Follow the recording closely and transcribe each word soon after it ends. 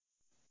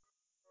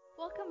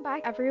Welcome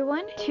back,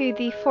 everyone, to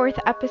the fourth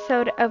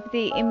episode of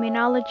the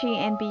Immunology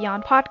and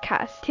Beyond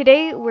podcast.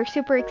 Today, we're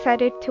super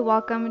excited to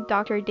welcome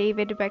Dr.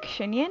 David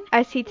Bekshinian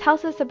as he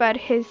tells us about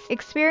his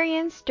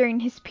experience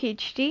during his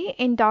PhD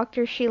in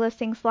Dr. Sheila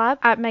Singh's lab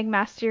at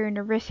McMaster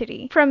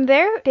University. From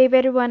there,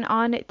 David went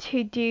on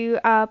to do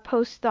a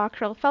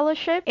postdoctoral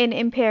fellowship in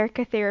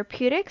Empirica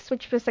Therapeutics,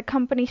 which was a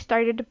company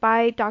started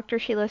by Dr.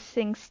 Sheila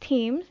Singh's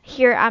team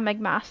here at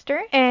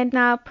McMaster, and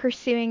now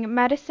pursuing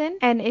medicine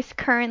and is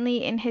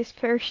currently in his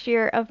first year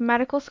of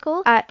medical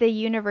school at the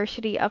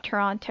University of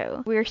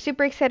Toronto. We are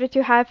super excited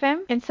to have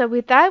him, and so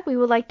with that, we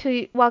would like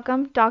to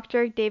welcome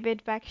Dr.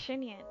 David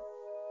Bekshinian.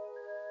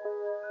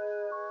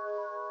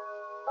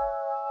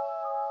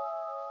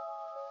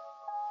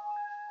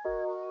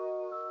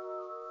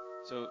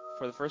 So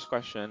for the first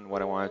question,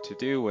 what I wanted to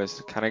do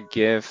was kind of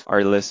give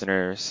our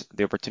listeners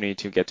the opportunity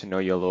to get to know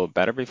you a little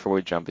better before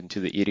we jump into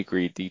the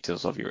nitty-gritty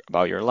details of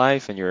about your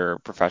life and your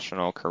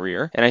professional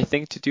career. And I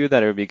think to do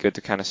that, it would be good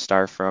to kind of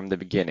start from the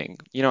beginning.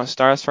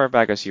 Start as far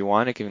back as you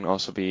want. It can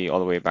also be all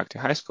the way back to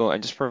high school,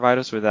 and just provide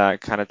us with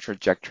that kind of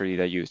trajectory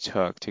that you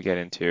took to get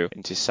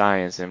into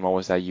science, and what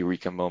was that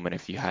eureka moment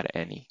if you had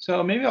any.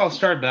 So maybe I'll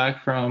start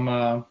back from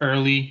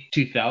early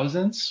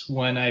 2000s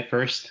when I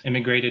first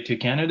immigrated to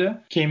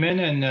Canada. Came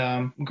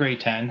in grade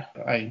 10.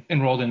 I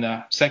enrolled in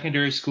a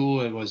secondary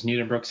school. It was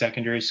Newtonbrook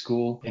Secondary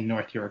School in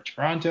North York,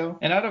 Toronto.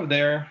 And out of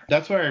there,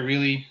 that's where I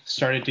really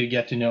started to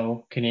get to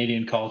know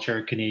Canadian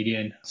culture,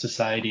 Canadian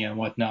society and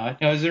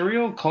whatnot. It was a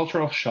real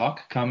cultural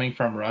shock coming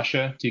from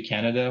Russia to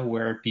Canada,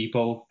 where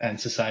people and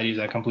societies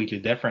are completely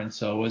different.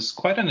 So it was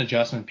quite an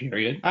adjustment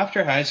period.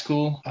 After high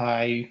school,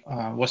 I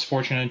was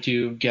fortunate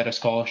to get a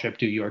scholarship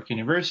to York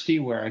University,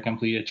 where I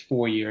completed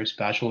 4 years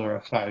Bachelor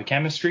of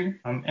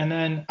Biochemistry. And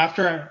then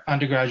after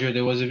undergraduate,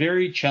 it was a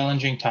very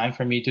challenging time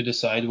for me to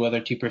decide whether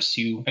to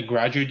pursue a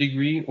graduate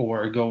degree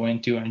or go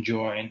into and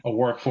join a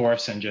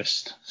workforce and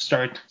just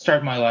start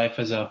my life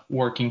as a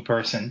working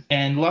person.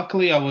 And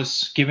luckily, I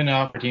was given the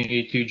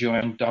opportunity to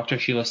join Dr.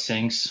 Sheila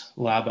Singh's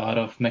lab out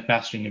of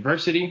McMaster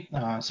University.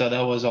 So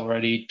that was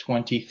already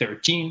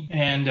 2013.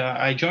 And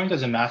I joined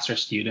as a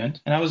master's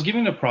student. And I was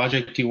given a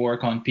project to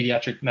work on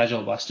pediatric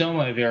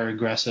medulloblastoma, a very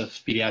aggressive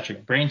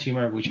pediatric brain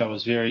tumor, which I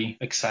was very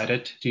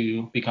excited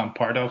to become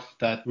part of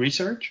that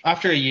research.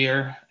 After a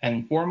year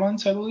and 4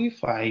 months, I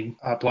believe, I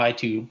applied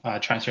to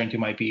transfer into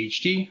my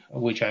PhD,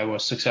 which I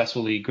was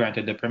successfully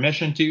granted the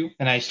permission to.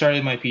 And I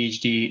started my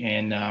PhD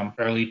in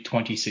early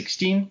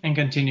 2016 and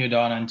continued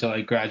on until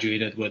I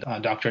graduated with a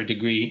doctorate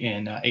degree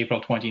in April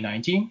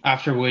 2019,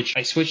 after which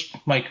I switched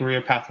my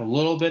career path a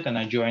little bit and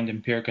I joined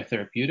Empirica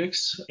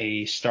Therapeutics,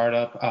 a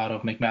startup out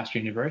of McMaster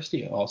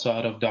University, also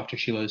out of Dr.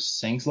 Sheila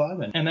Singh's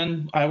lab. And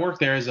then I worked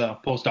there as a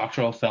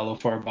postdoctoral fellow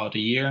for about a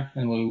year,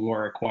 and we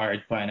were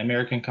acquired by an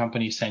American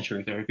company,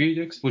 Century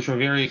Therapeutics, which were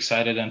very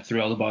excited and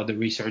thrilled about the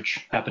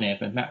research happening at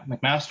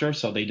McMaster.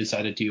 So they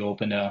decided to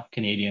open a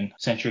Canadian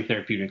Century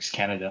Therapeutics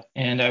Canada.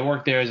 And I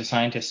worked there as a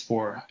scientist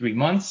for 3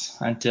 months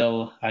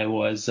until I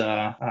was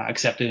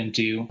accepted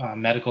into a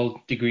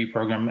medical degree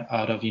program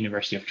out of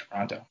University of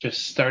Toronto.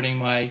 Just starting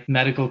my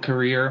medical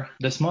career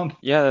this month.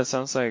 Yeah, that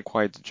sounds like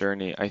quite the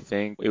journey. I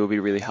think it would be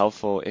really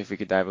helpful if we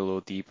could dive a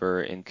little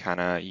deeper in kind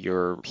of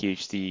your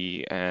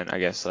PhD and I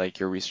guess like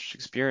your research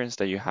experience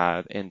that you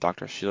had in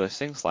Dr. Sheila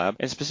Singh's lab.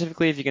 And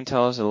specifically, if you can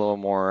tell us a little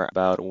more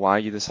about why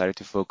you decided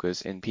to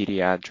focus in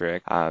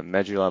pediatric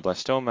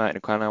medulloblastoma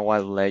and kind of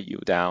what led you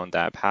down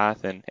that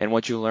path and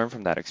what you learned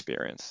from that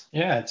experience.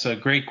 Yeah, it's a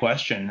great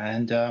question.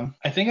 And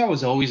I think I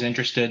was always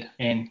interested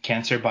in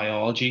cancer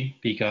biology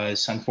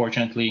because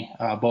unfortunately,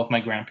 both my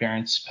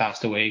grandparents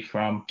passed away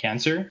from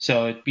cancer.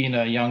 So being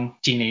a young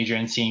teenager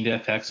and seeing the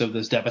effects of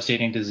this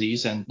devastating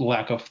disease and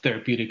lack of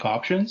therapeutic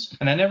options.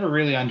 And I never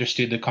really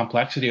understood the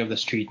complexity of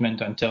this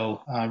treatment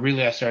until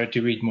really I started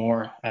to read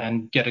more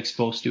and get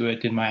exposed to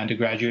it in my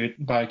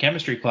undergraduate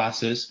biochemistry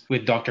classes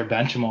with Dr.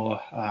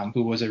 Benchamola,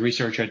 who was a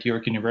researcher at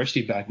York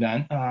University back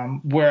then,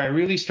 where I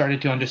really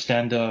started to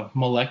understand the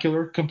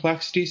molecular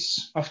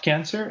complexities of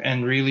cancer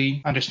and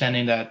really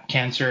understanding that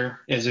cancer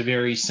is a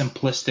very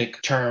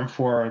simplistic term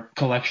for a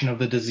collection of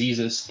the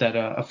diseases that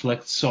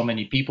afflict so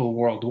many people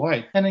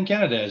worldwide and in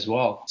Canada as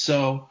well.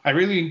 So I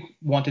really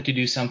wanted to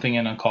do something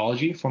in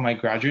oncology for my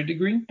graduate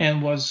degree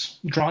and was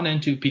drawn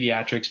into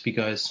pediatrics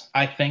because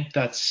I think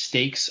that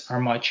stakes are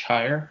much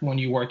higher when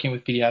you're working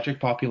with pediatric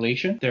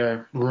population.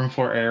 Their room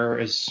for error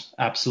is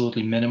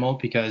absolutely minimal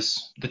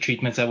because the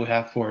treatments that we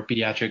have for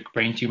pediatric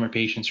brain tumor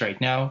patients right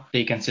now,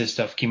 they consist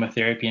of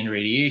chemotherapy and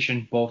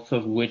radiation, both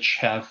of which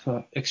have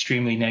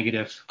extremely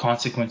negative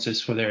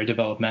consequences for their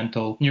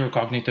developmental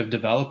neurocognitive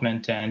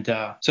development. And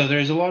so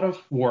there's a lot of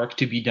work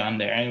to be done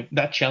there. And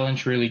that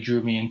challenge really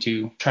drew me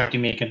into trying to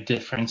make a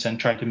difference and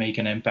try to make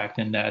an impact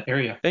in that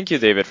area. Thank you,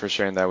 David, for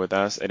sharing that with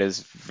us. It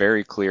is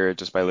very clear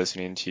just by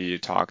listening to you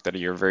talk that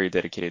you're very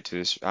dedicated to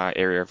this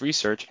area area of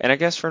research. And I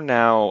guess for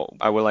now,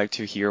 I would like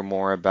to hear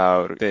more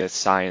about the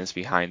science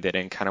behind it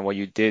and kind of what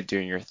you did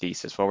during your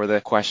thesis. What were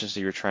the questions that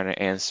you were trying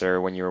to answer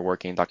when you were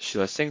working in Dr.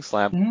 Sheila Singh's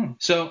lab?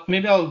 So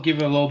maybe I'll give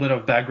a little bit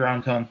of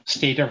background on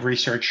state of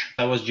research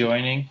I was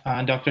joining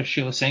Dr.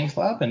 Sheila Singh's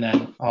lab, and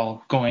then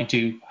I'll go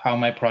into how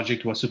my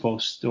project was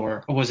supposed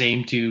or was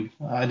aimed to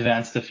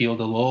advance the field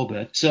a little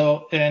bit.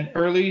 So in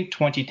early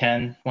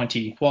 2010,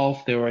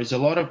 2012, there was a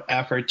lot of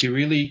effort to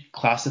really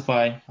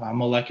classify a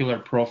molecular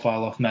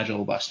profile of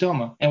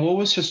medulloblastoma. And what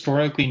was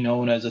historically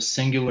known as a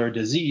singular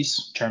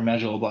disease, term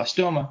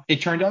medulloblastoma,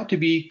 it turned out to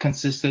be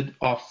consisted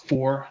of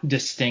 4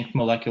 distinct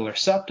molecular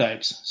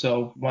subtypes.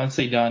 So once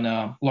they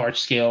done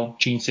large-scale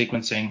gene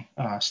sequencing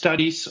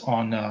studies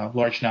on a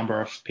large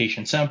number of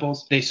patient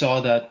samples, they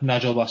saw that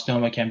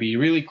medulloblastoma can be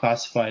really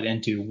classified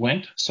into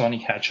Wnt,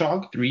 Sonic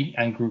Hedgehog 3,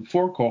 and Group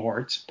 4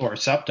 cohorts or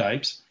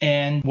subtypes.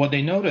 And what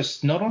they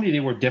noticed, not only they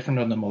were different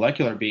on the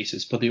molecular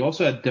basis, but they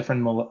also had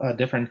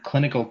different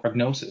clinical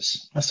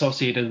prognosis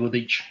associated with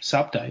each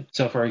subtype.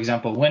 So for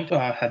example,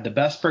 Wnt had the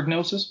best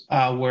prognosis,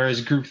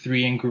 whereas Group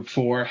 3 and Group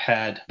 4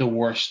 had the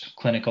worst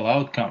clinical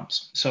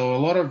outcomes. So a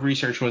lot of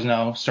research was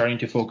now starting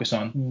to focus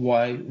on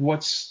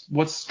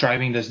what's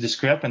driving this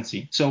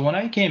discrepancy. So when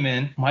I came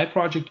in, my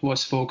project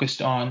was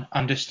focused on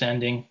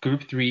understanding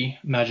Group 3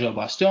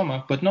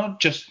 medulloblastoma, but not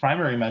just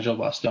primary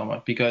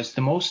medulloblastoma, because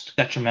the most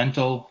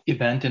detrimental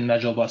event in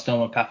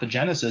medulloblastoma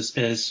pathogenesis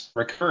is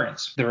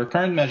recurrence. The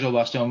recurrent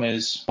medulloblastoma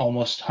is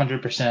almost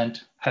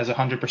 100%, has a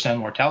 100%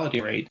 mortality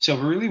rate. So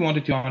we really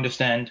wanted to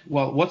understand,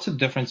 well, what's the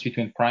difference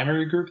between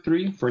primary Group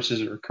 3 versus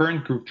a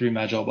recurrent Group 3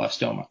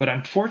 medulloblastoma? But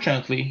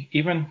unfortunately,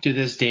 even to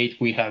this date,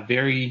 we have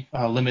very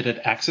limited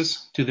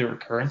access to the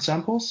recurrent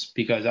samples,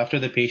 because after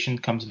the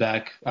patient comes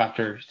back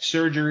after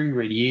surgery,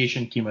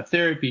 radiation,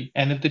 chemotherapy,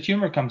 and if the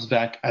tumor comes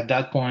back, at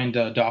that point,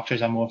 the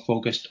doctors are more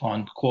focused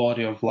on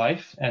quality of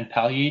life and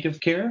palliative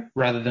care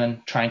rather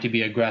than trying to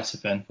be aggressive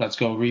and let's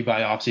go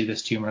rebiopsy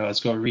this tumor, let's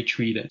go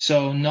retreat it.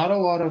 So not a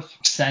lot of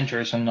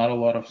centers and not a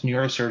lot of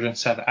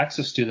neurosurgeons have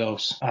access to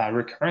those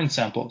recurrent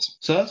samples.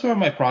 So that's where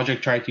my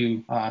project tried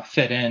to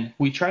fit in.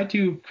 We tried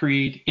to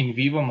create in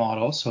vivo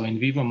models, so in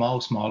vivo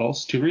mouse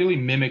models, to really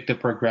mimic the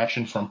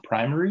progression from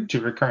primary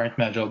to recurrent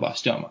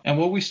medulloblastoma. And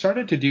what we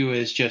started to do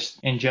is just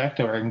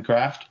inject or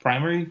engraft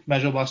primary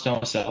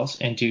medulloblastoma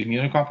cells into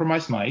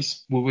immunocompromised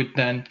mice. We would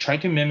then try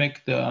to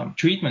mimic the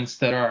treatments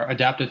that are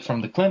adapted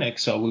from the clinic.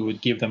 So we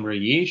would give them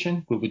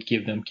radiation, we would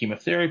give them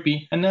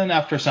chemotherapy, and then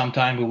after some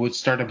time, we would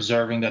start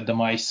observing that the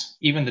mice,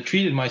 even the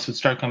treated mice, would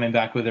start coming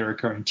back with their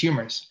recurrent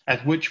tumors,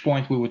 at which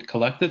point we would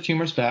collect the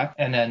tumors back.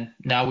 And then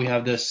now we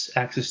have this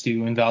access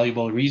to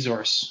invaluable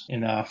resource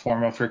in the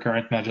form of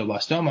recurrent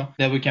medulloblastoma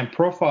that we can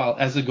profile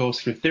as it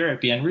goes through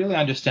therapy and really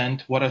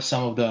understand what are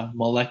some of the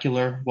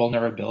molecular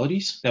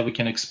vulnerabilities that we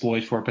can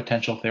exploit for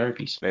potential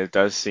therapies. It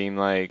does seem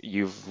like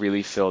you've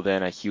really filled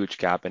in a huge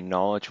gap in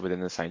knowledge within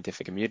the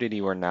scientific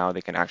community where now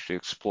they can actually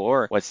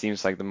explore what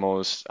seems like the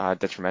most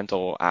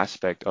detrimental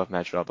aspect of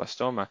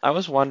medulloblastoma. I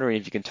was wondering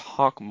if you can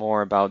talk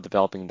more about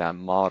developing that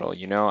model.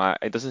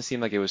 It doesn't seem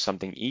like it was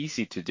something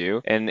easy to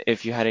do. And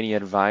if you had any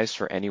advice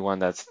for anyone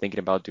that's thinking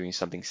about doing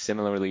something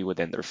similarly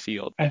within their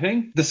field. I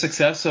think the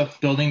success of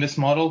building this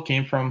model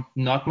came from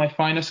not my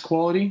finest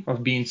quality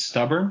of being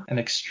stubborn and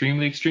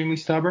extremely, extremely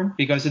stubborn,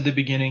 because at the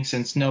beginning,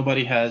 since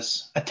nobody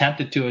has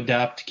attempted to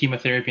adapt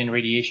chemotherapy and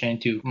radiation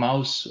into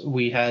mouse,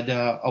 we had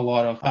a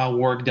lot of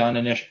work done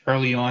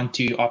early on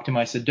to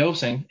optimize the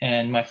dosing.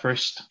 And my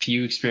first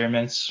few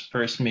experiments,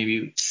 first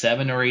maybe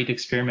 7 or 8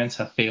 experiments,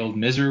 have failed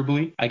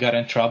miserably. I got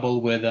in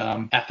trouble with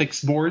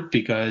ethics board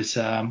because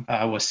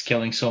I was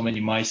killing so many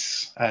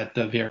mice at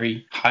a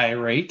very high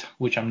rate,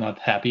 which I'm not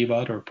happy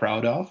about or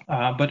proud of.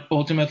 But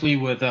ultimately,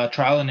 with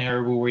trial and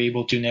error, we were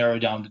able to narrow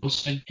down the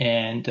dosing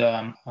and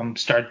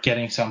start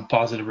getting some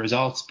positive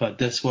results. But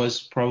this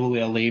was probably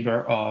a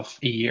labor of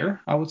a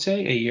year, I would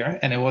say, a year.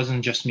 And it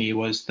wasn't just me, it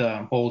was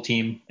the whole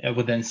team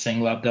within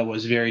Singh Lab that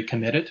was very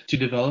committed to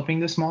developing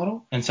this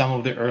model. And some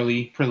of the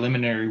early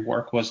preliminary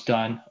work was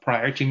done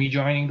prior to me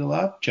joining the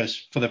lab,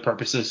 just for the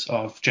purposes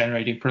of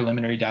generating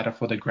preliminary data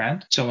for the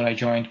grant. So when I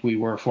joined, we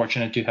were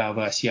fortunate to have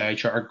a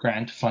CIHR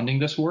grant funding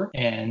this work,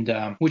 and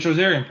which was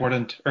very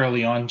important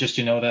early on, just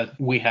to know that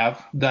we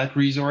have that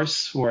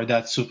resource or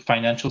that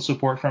financial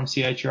support from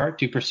CIHR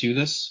to pursue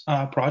this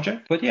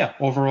project. But yeah,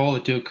 overall,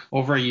 it took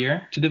over a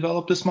year to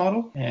develop this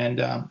model. And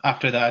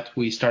after that,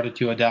 we started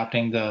to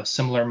adapting the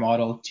similar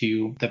model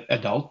to the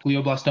adult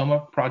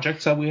glioblastoma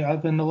projects that we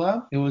have in the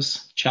lab. It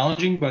was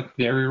challenging, but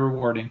very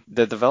rewarding.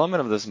 The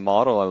development of this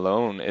model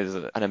alone is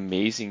an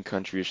amazing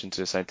contribution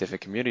to the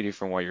scientific community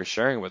from what you're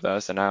sharing with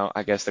us. And now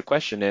I guess the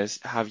question is,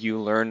 have you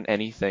learned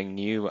anything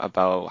new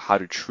about how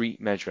to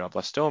treat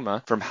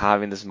medulloblastoma from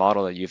having this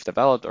model that you've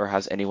developed, or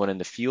has anyone in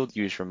the field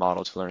used your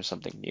model to learn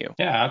something new?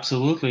 Yeah,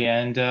 absolutely.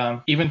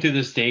 And even to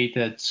this date,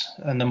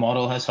 the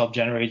model has helped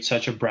generate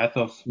such a breadth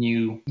of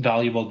new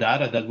valuable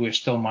data that we're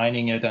still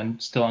mining it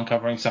and still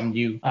uncovering some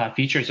new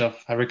features of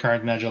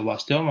recurrent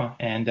medulloblastoma.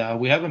 And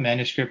we have a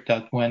manuscript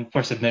that went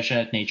for submission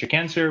at Nature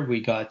Cancer.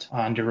 We got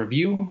under review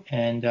review,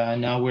 and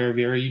now we're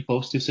very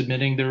close to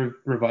submitting the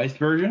revised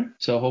version.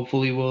 So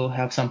hopefully we'll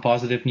have some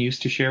positive news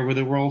to share with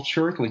the world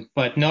shortly.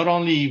 But not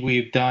only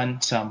we've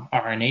done some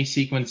RNA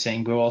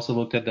sequencing, we've also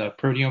looked at the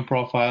proteome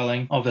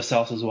profiling of the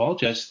cells as well,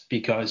 just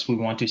because we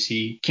want to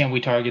see, can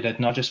we target it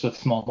not just with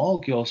small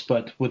molecules,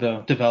 but with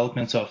the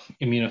developments of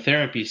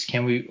immunotherapies?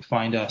 Can we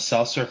find a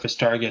cell surface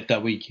target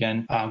that we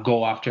can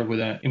go after with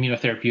an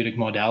immunotherapeutic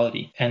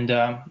modality? And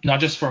not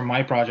just for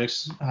my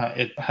projects,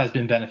 it has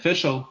been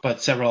beneficial,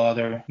 but several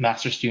other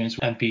master students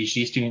and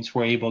PhD students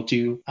were able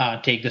to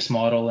take this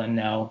model and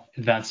now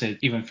advance it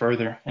even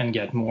further and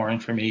get more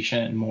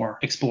information and more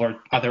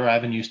explore other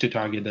avenues to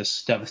target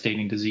this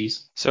devastating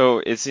disease. So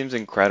it seems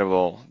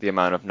incredible the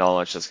amount of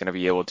knowledge that's going to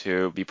be able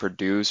to be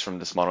produced from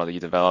this model that you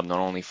developed, not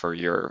only for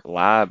your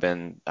lab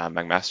and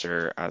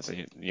McMaster as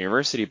a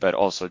university, but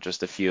also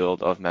just the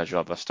field of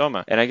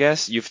medulloblastoma. And I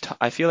guess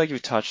I feel like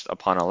you've touched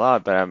upon a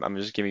lot, but I'm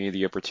just giving you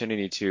the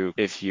opportunity to,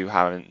 if you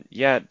haven't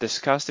yet,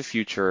 discuss the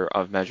future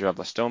of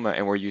medulloblastoma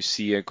and where you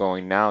see it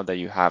going now that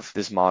you have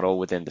this model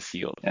within the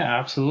field. Yeah,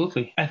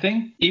 absolutely. I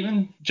think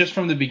even just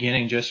from the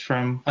beginning, just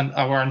from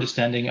our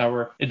understanding,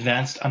 our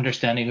advanced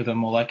understanding of the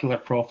molecular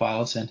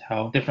profiles and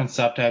how different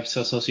subtypes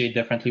associate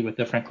differently with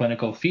different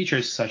clinical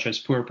features, such as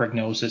poor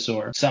prognosis,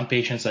 or some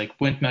patients like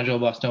Wnt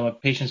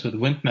medulloblastoma, patients with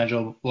Wnt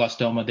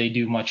medulloblastoma, they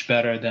do much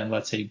better than,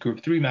 let's say,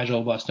 group 3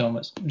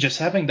 medulloblastomas. Just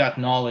having that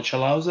knowledge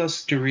allows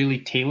us to really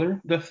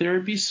tailor the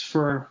therapies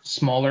for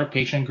smaller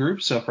patient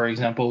groups. So, for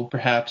example,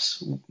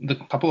 perhaps the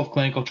couple of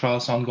clinical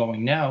trials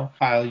ongoing now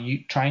are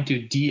trying to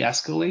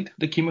de-escalate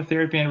the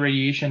chemotherapy and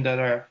radiation that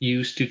are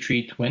used to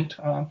treat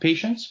Wnt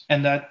patients,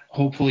 and that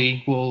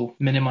hopefully will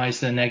minimize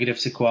the negative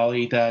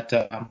sequelae that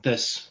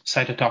this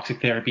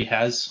cytotoxic therapy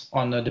has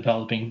on the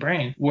developing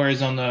brain.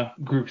 Whereas on the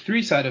group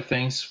 3 side of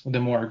things, the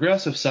more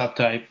aggressive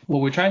subtype,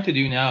 what we're trying to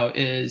do now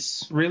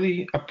is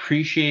really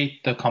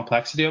appreciate the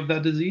complexity of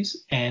that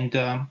disease. And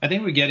I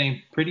think we're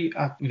getting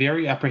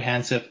very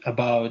apprehensive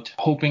about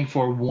hoping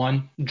for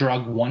one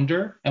drug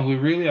wonder, and we're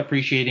really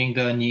appreciating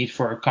the need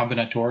for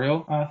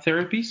combinatorial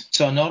therapies.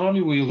 So not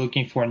only are we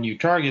looking for new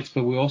targets,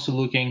 but we're also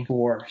looking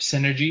for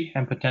synergy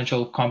and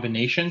potential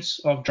combinations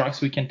of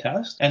drugs we can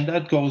test. And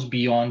that goes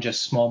beyond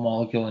just small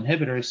molecule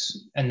inhibitors.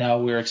 And now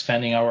we're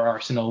expanding our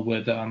arsenal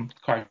with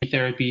CAR T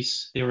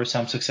therapies. There were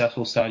some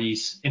successful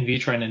studies, in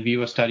vitro and in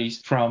vivo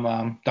studies,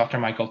 from Dr.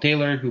 Michael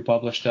Taylor, who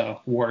published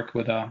work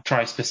with a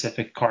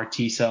tri-specific CAR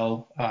T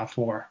cell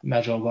for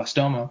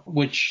medulloblastoma,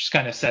 which is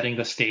kind of setting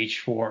the stage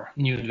for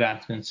new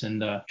advancements in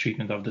the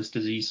treatment of this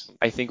disease.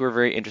 I think we're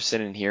very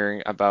interested in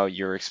hearing about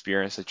your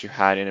experience that you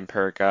had in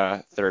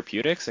Empirica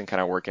Therapeutics and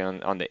kind of working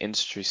on the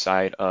industry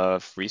side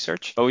of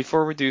research. But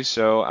before we do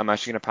so, I'm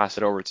actually going to pass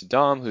it over to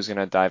Dom, who's going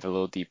to dive a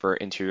little deeper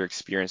into your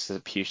experience as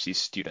a PhD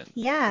student.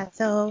 Yeah,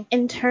 so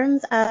in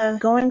terms of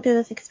going through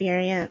this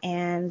experience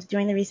and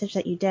doing the research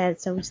that you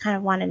did, so we just kind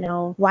of want to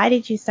know, why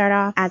did you start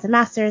off as a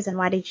master's and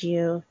why did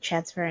you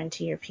transfer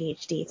into your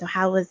PhD? So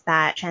how was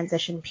that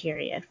transition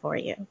period for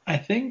you? I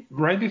think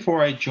right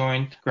before I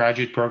joined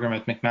graduate program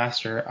at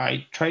McMaster,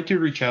 I tried to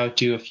reach out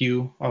to a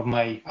few of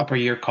my upper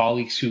year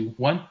colleagues who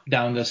went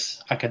down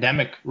this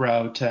academic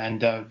route,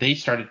 and they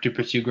started to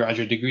pursue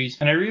graduate degrees.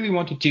 And I really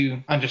wanted to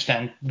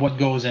understand what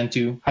goes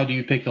into, how do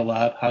you pick a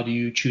lab? How do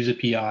you choose a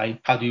PI?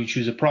 How do you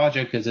choose a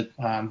project? Is it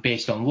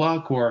based on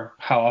luck, or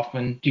how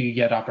often do you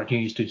get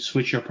opportunities to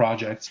switch your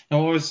projects?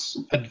 And what was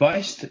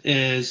advised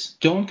is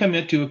don't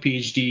commit to a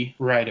PhD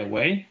right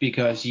away,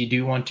 because you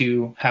do want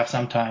to have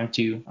some time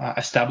to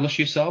establish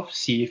yourself,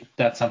 see if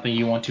that's something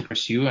you want to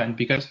pursue. And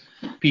because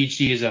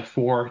PhD is a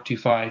 4 to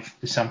 5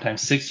 to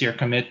sometimes 6 year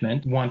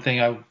commitment, one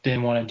thing I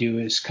didn't want to do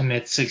is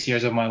commit 6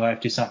 years of my life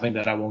to something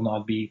that I will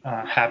not be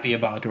happy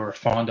about or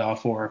fond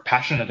of or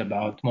passionate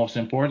about, most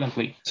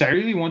importantly. So I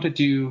really wanted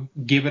to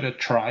give it a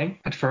try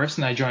at first,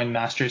 and I joined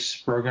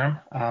master's program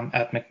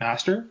at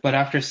McMaster. But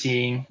after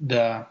seeing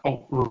the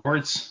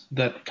rewards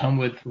that come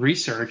with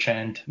research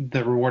and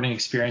the rewarding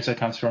experience that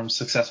comes from a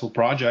successful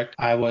project,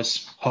 I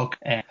was hooked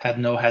and had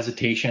no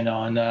hesitation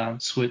on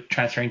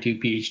transferring to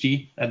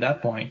PhD at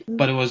that point.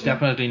 But it was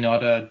definitely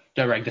not a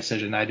direct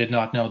decision. I did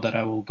not know that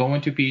I will go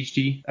into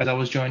PhD as I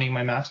was joining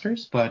my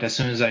master's, but as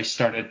soon as I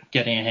started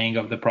getting a hang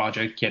of the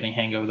project, getting a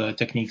hang of the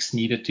techniques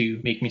needed to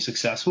make me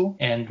successful,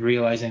 and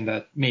realizing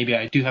that maybe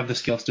I do have the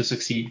skills to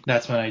succeed,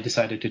 that's when I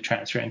decided to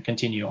transfer and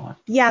continue on.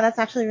 Yeah, that's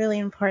actually really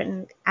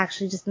important.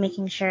 Actually, just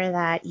making sure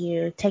that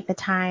you take the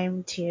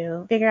time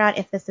to figure out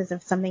if this is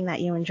something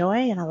that you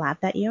enjoy and a lab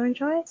that you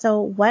enjoy.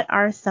 So what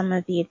are some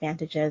of the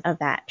advantages of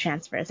that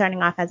transfer,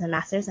 starting off as a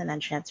master's and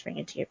then transferring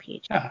into your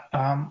PhD? Yeah,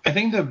 I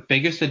think the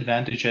biggest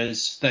advantage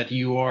is that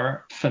you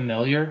are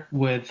familiar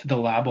with the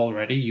lab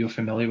already. You're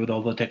familiar with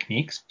all the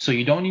techniques. So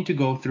you don't need to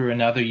go through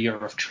another year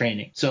of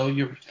training. So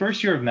your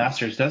first year of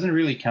master's doesn't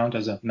really count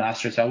as a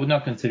master's. I would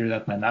not consider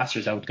that my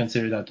master's. I would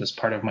consider that as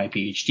part of my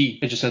PhD.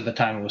 It just at the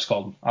time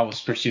I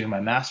was pursuing my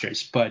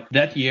master's. But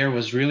that year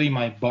was really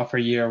my buffer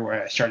year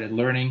where I started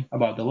learning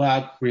about the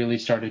lab, really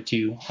started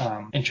to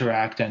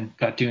interact and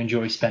got to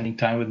enjoy spending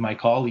time with my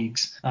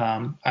colleagues.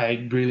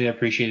 I really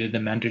appreciated the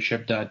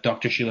mentorship that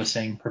Dr. Sheila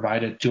Singh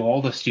provided to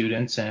all the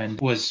students, and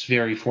was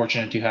very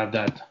fortunate to have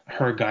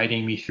her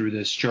guiding me through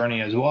this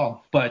journey as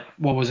well. But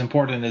what was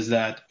important is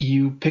that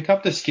you pick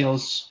up the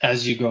skills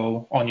as you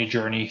go on your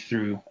journey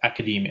through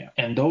academia.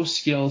 And those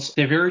skills,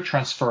 they're very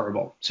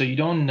transferable. So you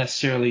don't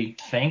necessarily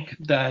think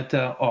that,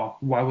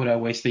 why would I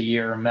waste a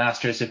year or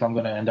master's if I'm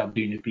going to end up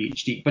doing a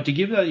PhD? But to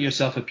give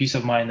yourself a peace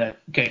of mind that,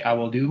 okay, I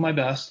will do my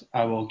best.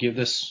 I will give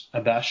this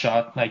a best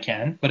shot I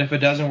can. But if it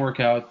doesn't work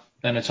out,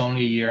 then it's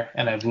only a year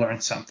and I've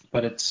learned something.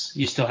 But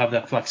you still have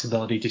that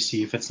flexibility to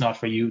see if it's not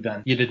for you,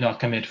 then you did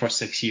not commit for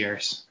 6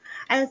 years.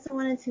 I also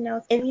wanted to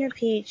know, in your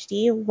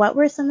PhD, what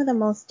were some of the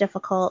most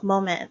difficult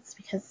moments?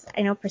 Because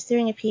I know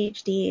pursuing a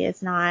PhD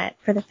is not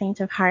for the faint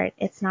of heart.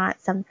 It's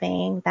not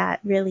something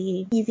that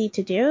really easy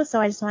to do. So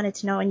I just wanted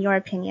to know, in your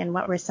opinion,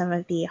 what were some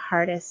of the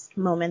hardest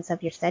moments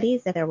of your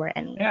studies, if there were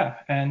any? Yeah,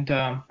 and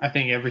I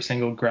think every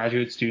single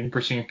graduate student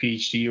pursuing a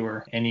PhD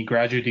or any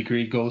graduate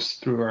degree goes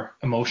through an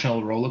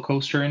emotional roller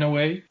coaster in a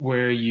way,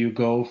 where you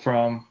go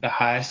from the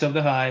highest of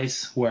the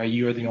highs, where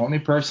you're the only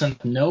person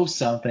who knows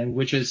something,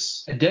 which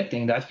is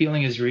addicting. That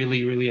feeling is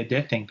really, really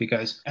addicting,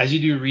 because as you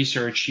do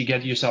research, you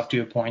get yourself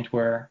to a point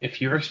where if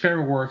your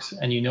experiment works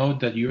and you know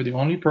that you're the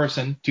only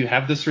person to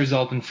have this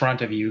result in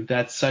front of you,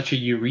 that's such a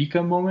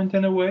eureka moment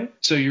in a way.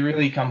 So you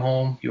really come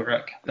home, you're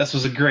like, this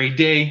was a great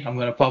day. I'm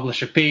going to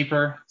publish a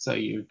paper. So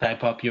you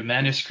type up your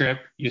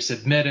manuscript, you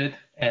submit it,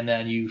 and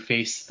then you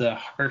face the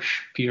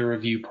harsh peer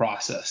review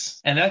process.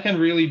 And that can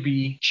really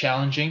be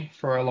challenging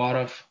for a lot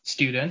of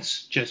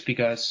students, just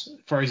because,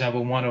 for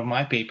example, one of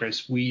my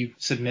papers, we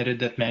submitted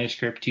that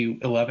manuscript to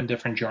 11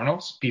 different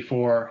journals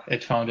before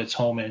it found its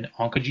home in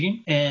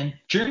Oncogene. And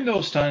during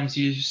those times,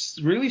 you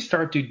really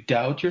start to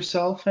doubt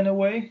yourself in a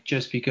way,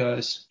 just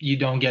because you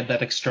don't get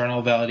that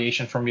external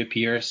validation from your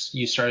peers.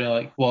 You start to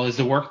like, well, is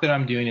the work that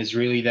I'm doing is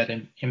really that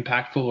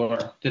impactful,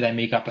 or did I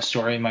make up a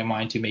story in my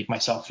mind to make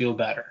myself feel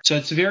better? So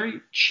it's very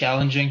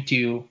challenging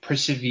to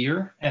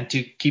persevere and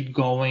to keep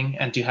going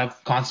and to have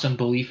constant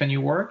belief in your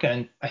work.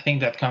 And I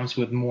think that comes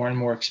with more and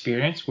more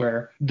experience,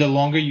 where the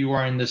longer you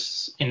are in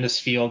this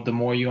field, the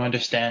more you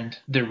understand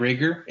the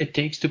rigor it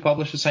takes to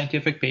publish a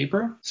scientific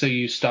paper. So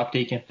you stop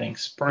taking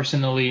things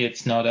personally.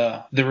 It's not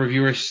the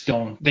reviewers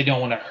don't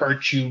want to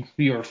hurt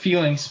your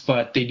feelings,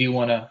 but they do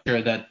want to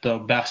ensure that the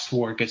best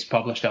work is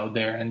published out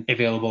there and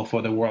available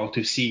for the world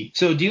to see.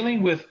 So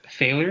dealing with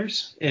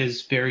failures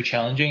is very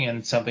challenging,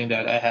 and something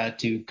that I had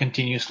to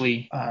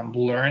continuously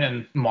learn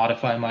and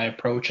modify my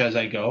approach as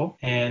I go.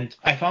 And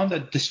I found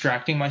that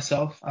distracting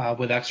myself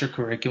with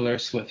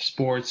extracurriculars, with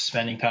sports,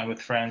 spending time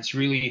with friends,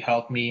 really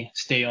helped me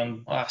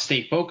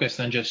stay focused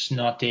and just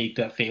not take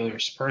the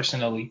failures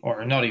personally,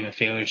 or not even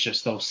failures,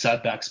 just those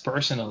setbacks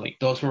personally.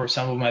 Those were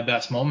some of my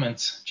best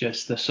moments,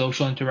 just the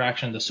social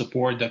interaction, the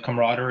support, the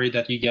camaraderie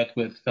that you get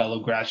with fellow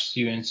grad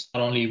students,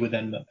 not only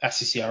within the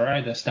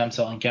SCCRI, the Stem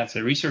Cell and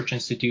Cancer Research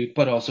Institute,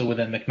 but also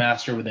within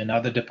McMaster, within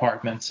other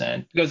departments.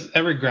 And because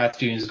every grad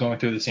student is going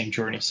through the same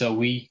journey, so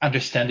we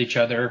understand each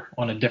other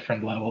on a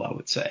different level, I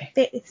would say.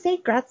 They say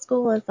grad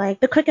school is like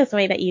the quickest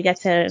way that you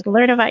get to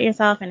learn about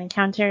yourself and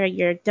encounter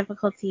your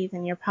difficulties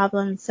and your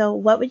problems. So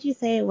what would you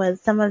say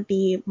was some of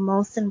the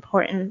most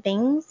important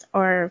things,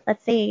 or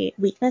let's say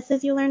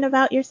weaknesses, you learned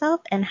about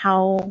yourself, and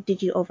how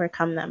did you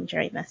overcome them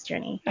during this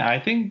journey? Yeah, I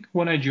think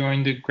when I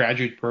joined the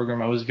graduate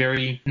program, I was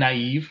very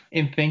naive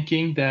in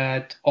thinking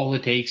that all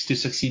it takes to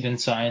succeed in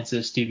science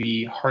is to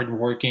be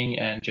hardworking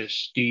and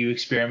just do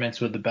experiments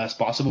with the best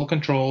possible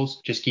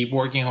controls, just keep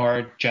working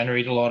hard,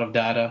 generate a lot of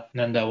data, and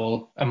then that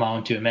will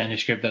amount to a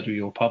manuscript that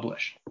we will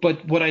publish.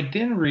 But what I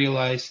didn't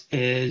realize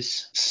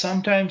is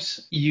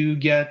sometimes you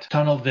get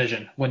tunnel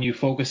vision when you're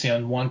focusing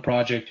on one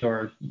project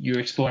or you're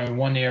exploring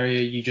one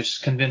area. You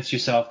just convince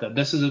yourself that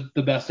this is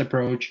the best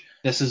approach.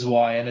 This is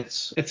why. And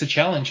it's a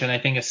challenge, and I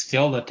think a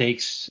skill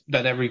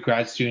that every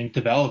grad student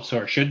develops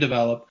or should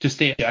develop, to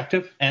stay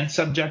objective and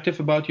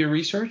subjective about your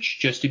research,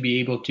 just to be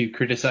able to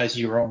criticize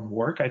your own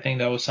work. I think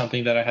that was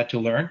something that I had to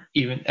learn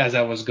even as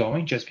I was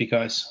going, just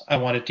because I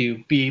wanted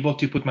to be able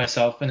to put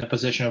myself in the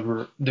position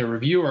of the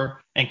reviewer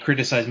and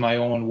criticize my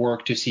own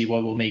work to see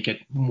what will make it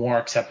more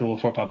acceptable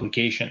for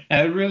publication.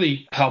 And it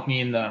really helped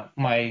me in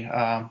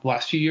my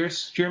last few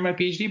years during my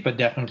PhD, but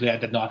definitely I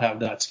did not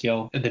have that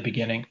skill at the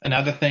beginning.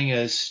 Another thing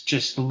is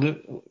just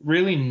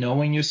really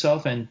knowing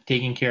yourself and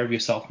taking care of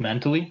yourself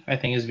mentally, I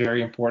think is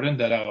very important,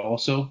 that I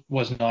also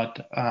was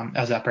not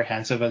as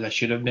apprehensive as I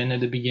should have been at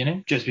the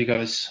beginning, just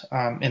because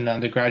in the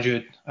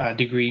undergraduate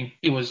degree,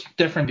 it was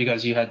different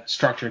because you had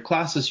structured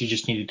classes. You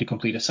just needed to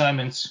complete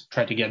assignments,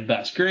 try to get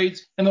best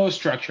grades, and there was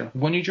structure.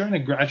 when you join a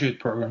graduate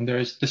program,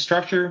 there's the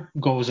structure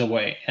goes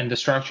away and the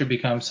structure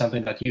becomes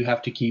something that you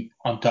have to keep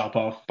on top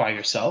of by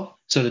yourself.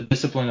 So the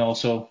discipline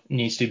also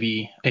needs to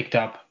be picked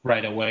up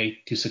right away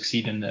to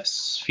succeed in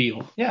this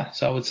field. Yeah,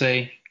 so I would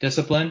say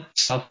discipline,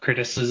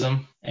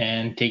 self-criticism,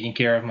 and taking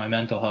care of my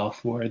mental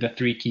health were the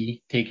three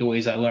key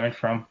takeaways I learned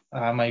from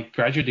my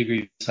graduate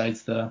degree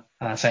besides the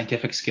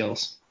scientific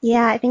skills.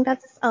 Yeah, I think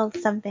that's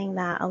something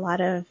that a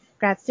lot of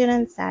grad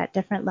students at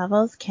different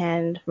levels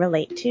can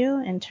relate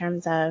to in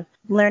terms of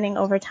learning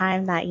over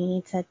time that you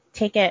need to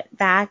take it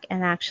back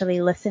and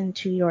actually listen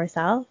to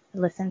yourself,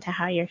 listen to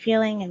how you're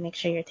feeling and make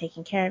sure you're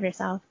taking care of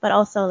yourself. But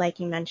also, like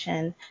you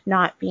mentioned,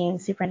 not being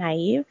super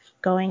naive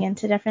going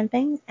into different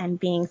things and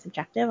being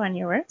subjective on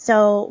your work.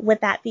 So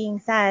with that being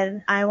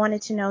said, I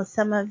wanted to know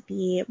some of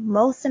the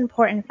most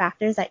important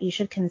factors that you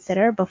should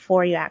consider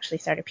before you actually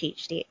start a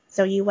PhD.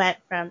 So you went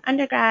from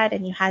undergrad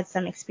and you had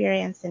some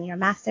experience in your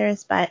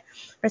master's, but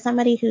for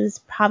somebody who's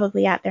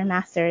probably at their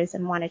master's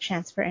and want to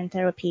transfer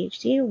into a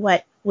PhD,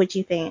 what would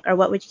you think, or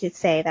what would you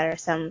say that are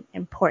some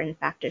important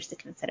factors to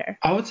consider?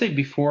 I would say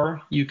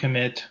before you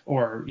commit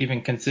or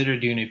even consider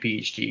doing a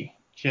PhD,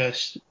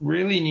 just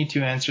really need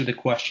to answer the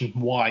question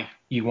why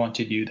you want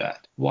to do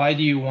that. Why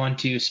do you want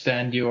to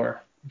spend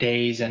your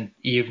days and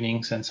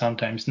evenings and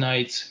sometimes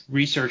nights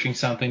researching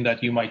something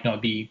that you might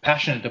not be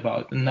passionate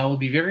about? And that will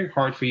be very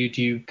hard for you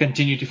to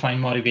continue to find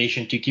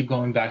motivation to keep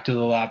going back to the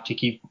lab, to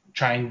keep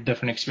trying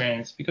different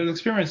experiments, because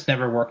experiments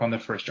never work on the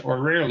first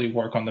or rarely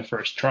work on the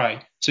first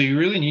try. So you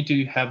really need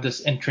to have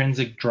this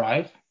intrinsic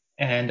drive.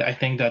 And I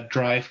think that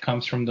drive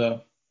comes from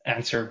the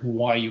answer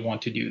why you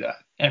want to do that.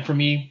 And for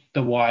me,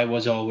 the why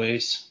was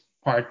always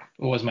part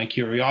was my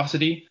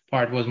curiosity,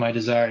 part was my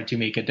desire to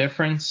make a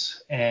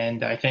difference.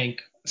 And I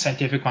think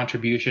scientific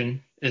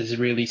contribution is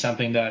really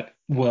something that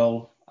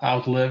will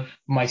outlive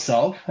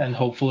myself, and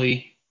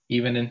hopefully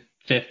even in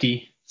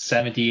 50,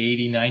 70,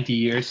 80, 90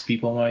 years,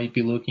 people might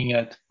be looking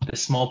at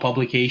this small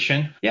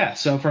publication. Yeah,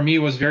 so for me, it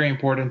was very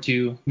important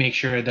to make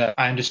sure that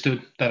I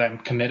understood that I'm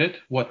committed,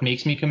 what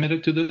makes me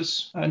committed to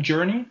this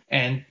journey,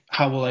 and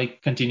how will I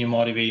continue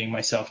motivating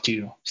myself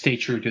to stay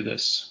true to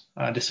this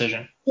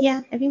decision.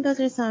 Yeah, I think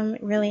those are some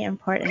really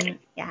important,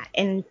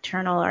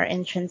 internal or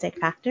intrinsic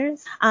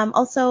factors.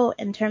 Also,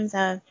 in terms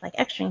of like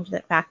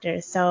extrinsic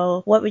factors,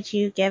 so what would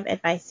you give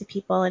advice to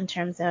people in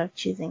terms of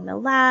choosing the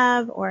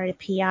lab or the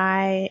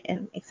PI,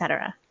 and et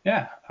cetera?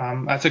 Yeah,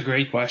 that's a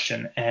great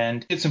question.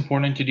 And it's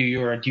important to do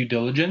your due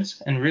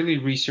diligence and really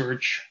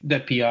research the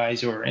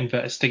PIs or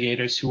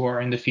investigators who are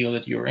in the field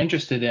that you're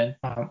interested in.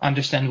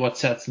 Understand what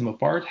sets them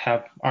apart.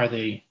 Are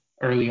they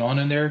early on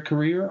in their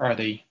career? Are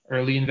they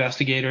early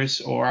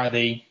investigators, or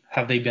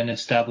have they been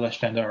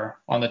established and are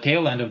on the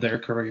tail end of their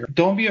career?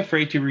 Don't be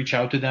afraid to reach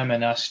out to them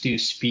and ask to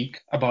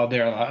speak about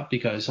their lab,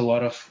 because a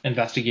lot of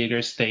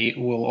investigators, they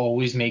will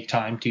always make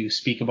time to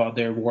speak about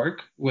their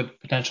work with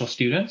potential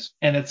students.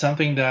 And it's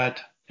something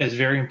that is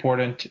very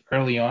important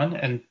early on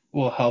and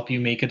will help you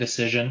make a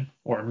decision,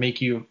 or make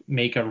you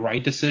make a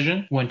right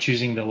decision when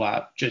choosing the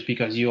lab, just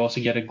because you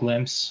also get a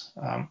glimpse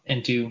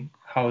into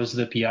how is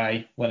the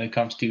PI when it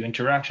comes to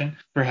interaction.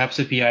 Perhaps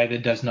a PI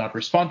that does not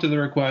respond to the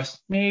request,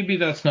 maybe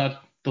that's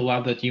not the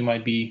lab that you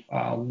might be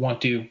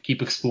want to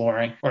keep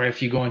exploring. Or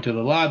if you go into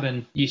the lab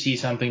and you see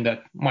something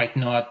that might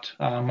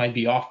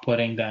be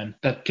off-putting, then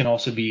that can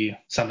also be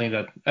something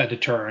that a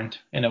deterrent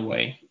in a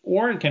way.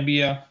 Or it can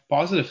be a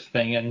positive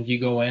thing, and you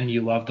go in,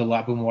 you love the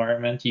lab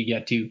environment, you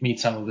get to meet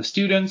some of the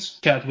students,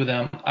 chat with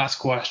them, ask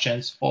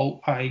questions.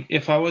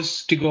 If I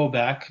was to go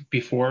back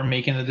before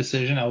making the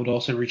decision, I would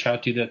also reach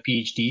out to the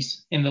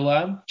PhDs in the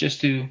lab, just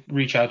to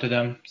reach out to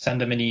them,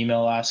 send them an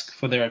email, ask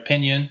for their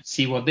opinion,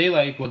 see what they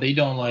like, what they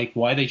don't like,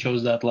 why they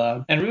chose that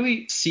lab, and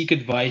really seek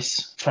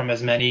advice from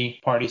as many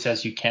parties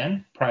as you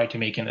can prior to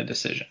making a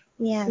decision.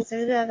 Yeah,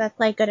 so that's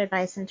like good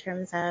advice in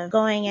terms of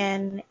going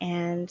in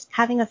and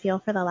having a feel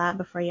for the lab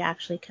before you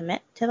actually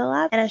commit to the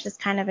lab. And it's just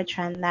kind of a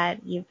trend that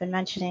you've been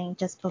mentioning.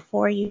 Just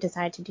before you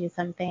decide to do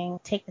something,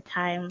 take the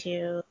time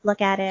to look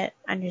at it,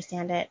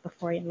 understand it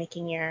before you're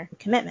making your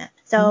commitment.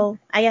 So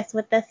I guess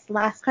with this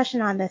last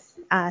question on this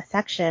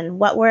section,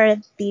 what were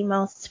the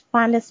most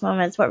fondest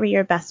moments? What were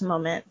your best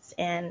moments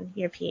in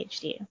your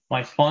PhD?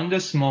 My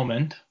fondest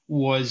moment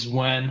was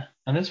when,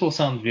 and this will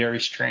sound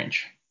very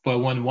strange, but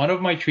when one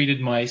of my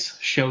treated mice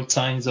showed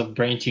signs of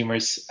brain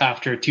tumors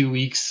after 2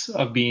 weeks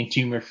of being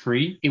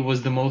tumor-free, it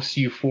was the most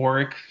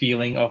euphoric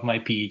feeling of my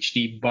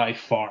PhD by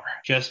far.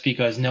 Just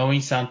because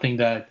knowing something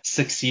that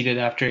succeeded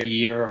after a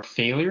year of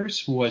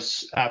failures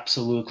was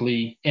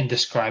absolutely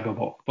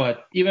indescribable.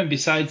 But even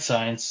besides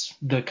science,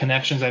 the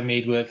connections I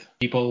made with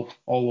people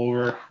all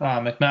over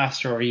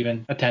McMaster, or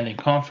even attending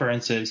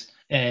conferences,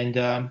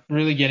 and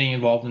really getting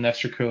involved in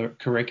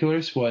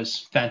extracurriculars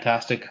was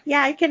fantastic.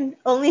 Yeah, I can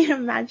only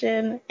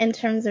imagine in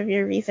terms of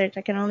your research,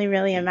 I can only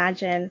really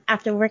imagine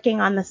after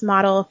working on this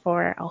model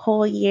for a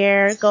whole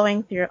year,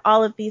 going through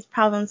all of these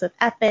problems with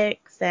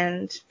ethics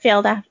and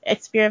failed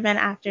experiment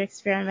after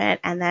experiment,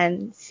 and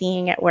then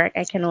seeing it work.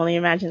 I can only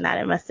imagine that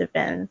it must have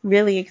been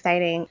really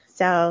exciting.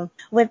 So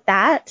with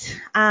that,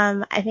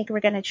 I think we're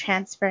going to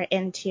transfer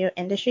into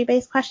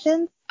industry-based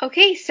questions.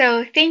 Okay,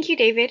 so thank you,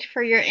 David,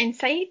 for your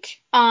insight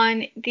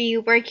on the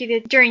work you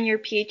did during your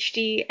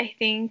PhD. I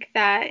think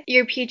that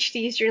your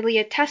PhD is really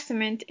a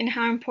testament in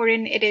how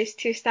important it is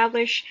to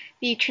establish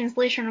the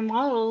translational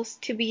models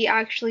to be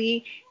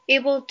actually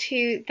able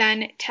to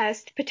then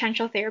test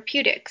potential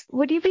therapeutics.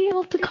 Would you be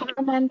able to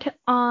comment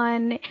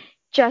on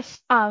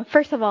just,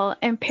 first of all,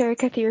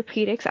 Empirica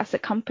Therapeutics as a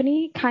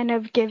company, kind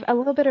of give a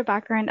little bit of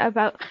background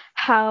about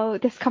how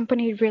this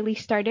company really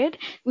started?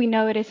 We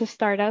know it is a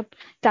startup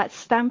that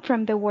stemmed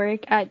from the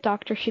work at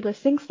Dr. Sheila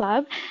Singh's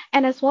lab,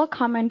 and as well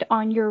comment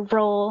on your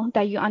role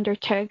that you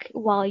undertook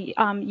while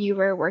you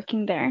were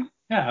working there.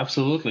 Yeah,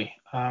 absolutely.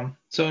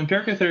 So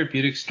Empirica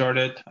Therapeutics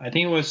started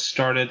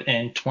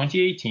in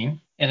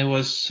 2018, and it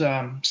was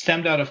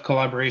stemmed out of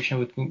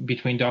collaboration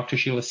between Dr.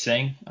 Sheila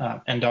Singh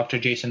and Dr.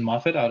 Jason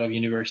Moffat out of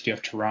University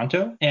of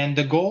Toronto. And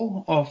the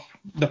goal of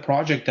the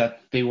project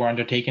that they were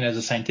undertaking as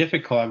a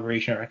scientific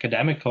collaboration or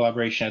academic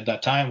collaboration at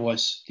that time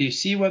was to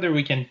see whether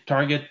we can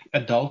target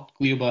adult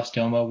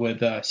glioblastoma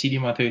with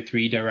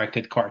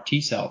CD133-directed CAR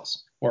T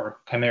cells, or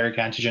chimeric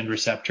antigen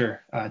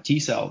receptor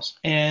T cells.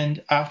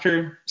 And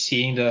after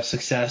seeing the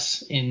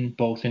success in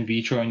both in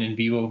vitro and in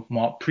vivo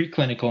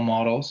preclinical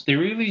models, they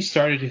really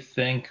started to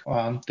think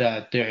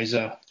that there is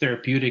a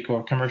therapeutic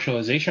or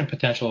commercialization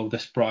potential of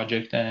this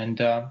project,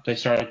 and they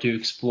started to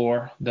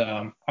explore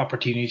the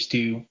opportunities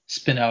to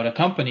spin out a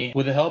company.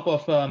 With the help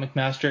of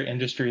McMaster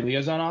Industry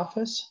Liaison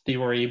Office, they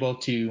were able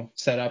to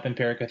set up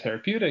Empirica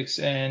Therapeutics,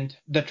 and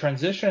the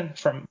transition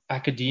from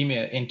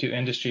academia into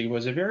industry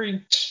was a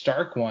very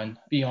stark one,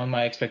 beyond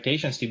my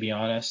expectations, to be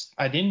honest.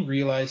 I didn't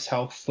realize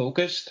how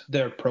focused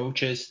the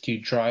approach is to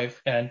drive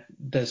and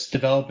this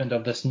development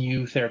of this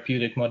new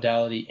therapeutic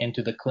modality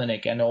into the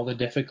clinic and all the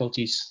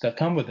difficulties that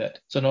come with it.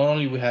 So not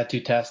only we had to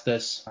test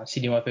this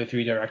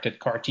CD133 directed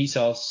CAR T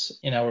cells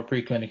in our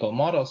preclinical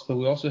models, but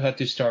we also had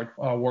to start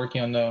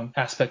working on the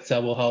aspects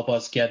that will help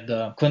us get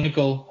the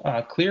clinical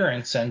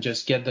clearance and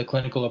just get the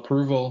clinical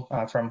approval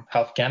from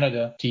Health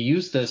Canada to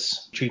use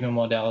this treatment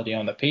modality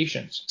on the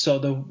patients. So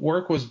the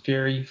work was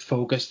very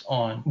focused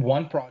on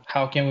one project: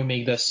 how can we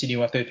make the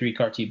CD133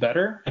 CAR T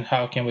better, and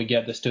how can we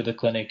get this to the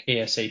clinic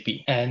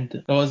ASAP?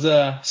 And there was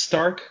a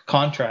stark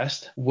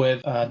contrast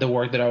with the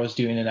work that I was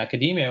doing in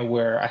academia,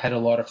 where I had a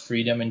lot of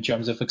freedom in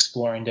terms of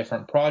exploring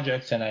different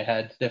projects and I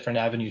had different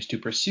avenues to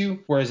pursue,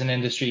 whereas in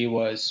industry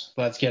was,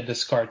 let's get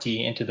this CAR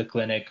T into the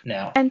clinic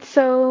now. And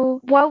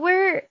so what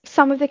were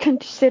some of the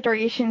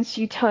considerations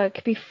you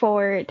took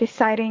before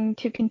deciding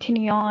to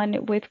continue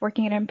on with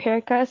working at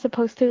Empirica as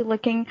opposed to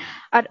looking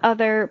at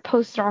other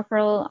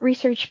postdoctoral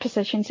research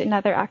positions in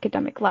other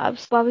academic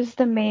labs? What was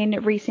the main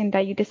reason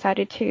that you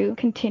decided to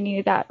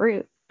continue that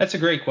route? That's a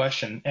great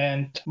question.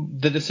 And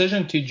the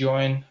decision to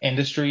join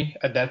industry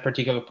at that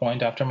particular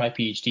point after my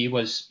PhD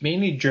was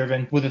mainly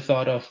driven with the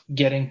thought of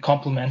getting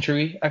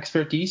complementary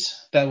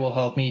expertise that will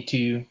help me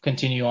to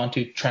continue on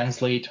to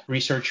translate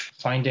research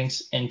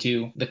findings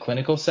into the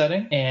clinical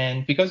setting.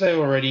 And because I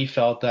already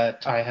felt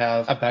that I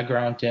have a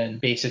background in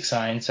basic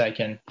science, I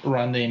can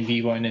run the in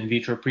vivo and in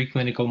vitro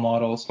preclinical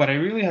models, but I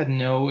really had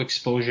no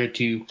exposure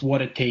to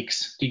what it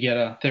takes to get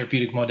a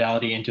therapeutic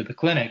modality into the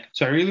clinic.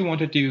 So I really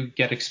wanted to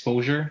get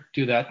exposure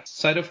to that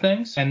side of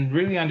things and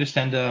really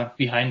understand the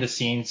behind the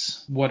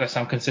scenes. What are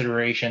some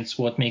considerations?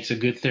 What makes a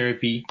good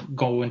therapy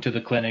go into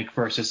the clinic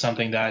versus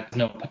something that has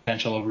no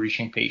potential of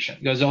reaching patients?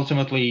 Because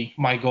ultimately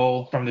my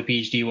goal from the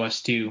PhD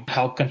was to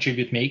help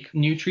make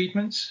new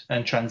treatments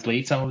and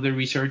translate some of the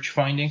research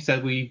findings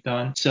that we've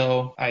done.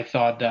 So I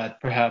thought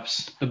that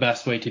perhaps the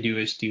best way to do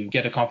is to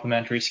get a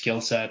complementary skill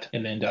set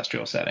in the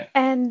industrial setting.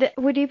 And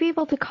would you be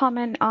able to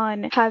comment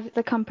on have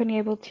the company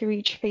able to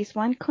reach phase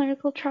 1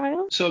 clinical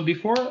trials? So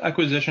before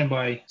acquisition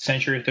by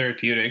Century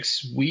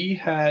Therapeutics, we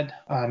had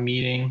a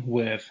meeting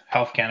with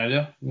Health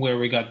Canada where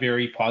we got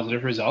very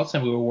positive results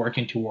and we were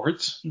working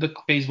towards the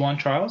phase 1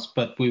 trials,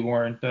 but we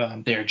weren't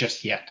there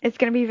just yet. It's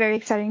going to be very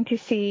exciting to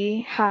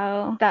see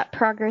how that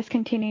progress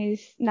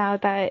continues now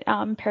that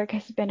Empirica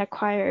has been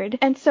acquired.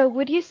 And so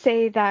would you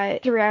say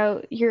that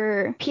throughout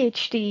your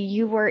PhD,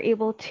 you were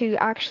able to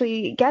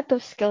actually get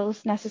those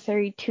skills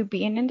necessary to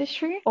be in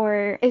industry?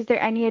 Or is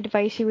there any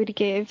advice you would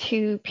give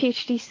to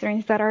PhD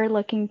students that are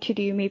looking to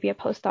do maybe a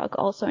postdoc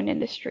also in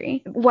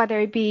industry,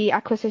 whether it be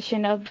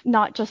acquisition of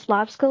not just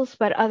lab skills,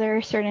 but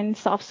other certain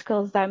soft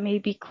skills that may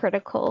be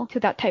critical to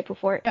that type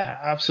of work? Yeah,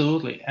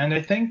 absolutely. And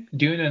I think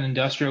doing an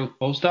industrial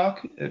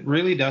postdoc, it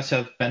really does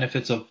have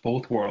benefits of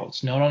both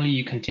worlds. Not only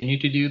you continue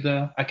to do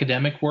the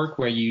academic work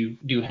where you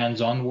do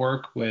hands-on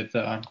work with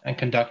and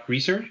conduct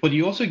research, but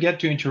you also get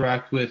to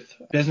interact with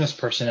business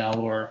personnel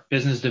or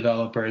business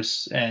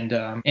developers and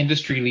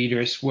industry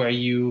leaders where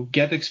you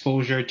get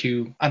exposure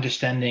to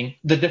understanding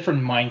the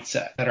different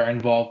mindset that are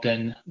involved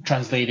in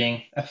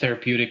translating a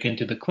therapeutic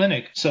into the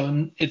clinic.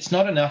 So it's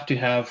not enough to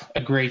have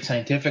a great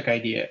scientific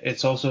idea.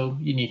 It's also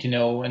you need to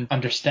know and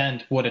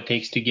understand what it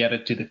takes to get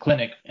it to the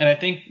clinic. And I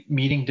think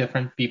meeting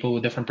different people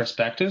with different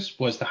perspectives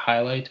was the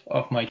highlight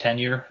of my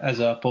tenure as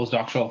a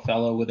postdoctoral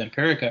fellow with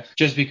Empirica,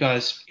 just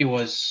because it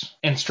was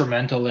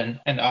instrumental and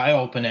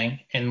eye-opening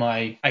in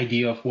my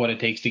idea of what it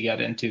takes to get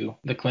into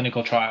the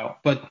clinical trial.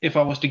 But if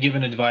I was to give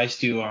an advice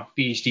to a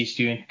PhD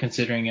student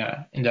considering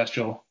an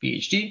industrial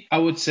PhD, I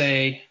would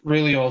say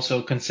really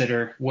also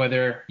consider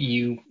whether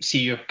you see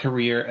your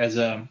career as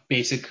a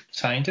basic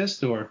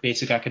scientist or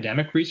basic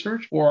academic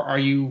research, or are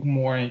you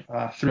more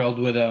thrilled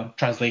with a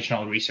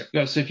translational research?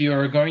 Because if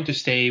you're going to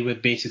stay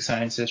with basic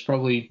science, there's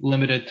probably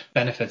limited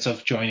benefits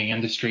of joining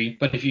industry.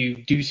 But if you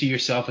do see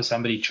yourself as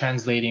somebody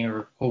translating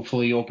or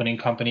hopefully opening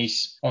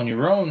companies on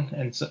your own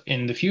and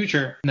in the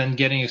future, then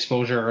getting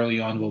exposure early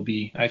on will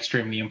be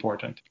extremely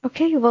important.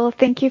 Okay, well,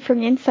 thank you for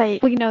your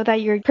insight. We know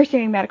that you're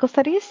pursuing medical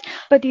studies,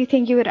 but do you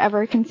think you would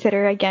ever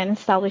consider again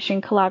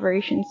establishing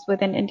collaborations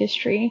within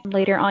industry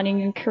later on in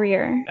your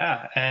career?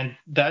 Yeah, and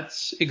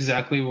that's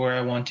exactly where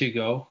I want to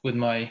go with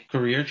my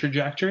career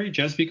trajectory,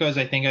 just because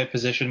I think I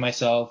positioned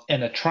myself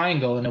in a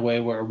triangle in a way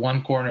where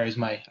one corner is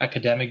my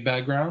academic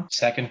background,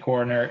 second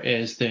corner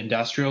is the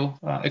industrial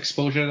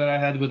exposure that I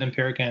had with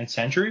Empirica and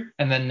Century,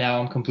 and then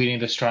now I'm completing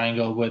this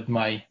triangle with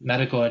my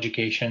medical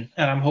education.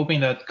 And I'm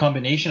hoping that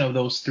combination of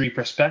those three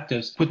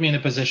perspectives put me in a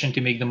position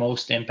to make the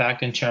most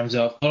impact in terms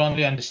of not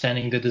only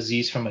understanding the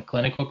disease from a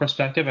clinical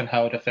perspective and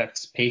how it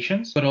affects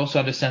patients, but also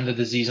understand the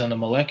disease on the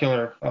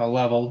molecular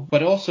level,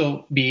 but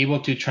also be able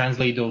to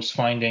translate those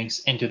findings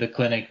into the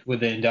clinic with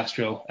the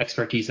industrial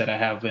expertise that I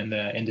have in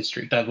the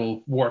industry that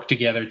will work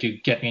together to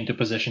get me into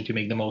position to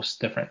make the most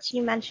difference.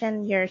 You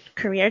mentioned your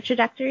career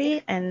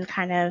trajectory and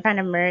kind of trying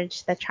to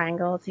merge the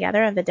triangle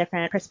together of the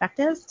different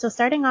perspectives. So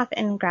starting off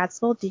in grad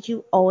school, did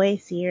you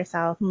always see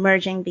yourself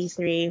merging these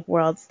three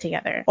worlds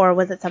together, or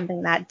was it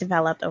something that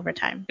developed over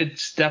time?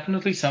 It's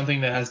definitely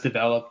something that has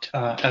developed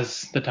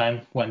as the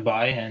time went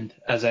by and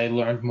as I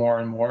learned more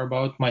and more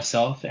about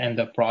myself and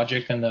the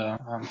project and the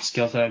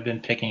skills that I've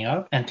been picking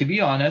up. And to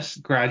be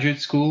honest, graduate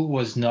school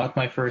was not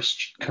my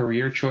first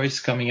career choice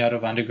coming out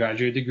of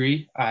undergraduate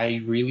degree.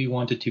 I really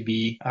wanted to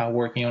be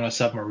working on a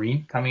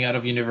submarine coming out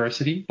of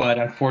university, but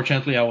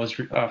unfortunately,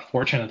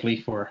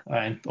 fortunately for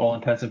all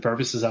intents and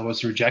purposes, I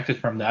was rejected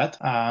from that.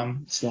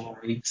 So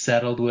I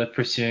settled with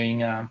pursuing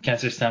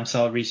cancer stem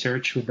cell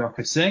research with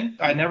Dr. Singh.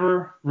 I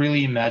never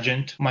really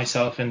imagined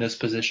myself in this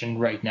position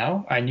right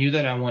now. I knew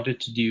that I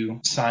wanted to do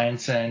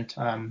science and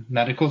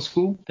medical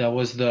school. That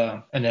was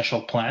the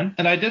initial plan.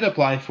 And I did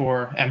apply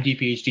for MD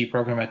PhD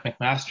program at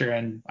McMaster,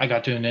 and I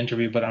got to an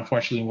interview, but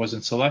unfortunately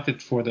wasn't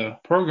selected for the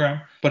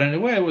program. But in a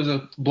way, it was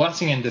a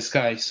blessing in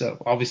disguise.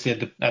 So obviously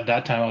at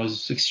that time, I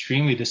was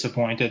extremely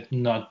disappointed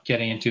not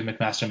getting into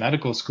McMaster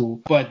Medical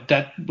School. But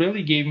that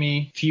really gave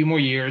me a few more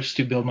years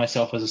to build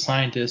myself as a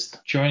scientist,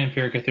 join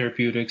Empirica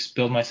Therapeutics,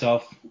 build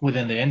myself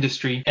within the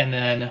industry, and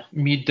then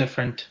meet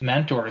different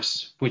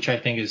mentors, which I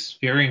think is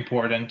very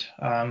important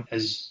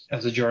as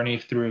a journey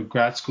through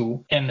grad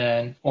school. And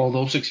then all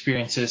those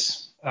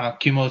experiences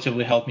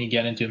cumulatively helped me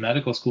get into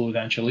medical school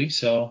eventually.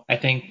 So I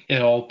think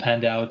it all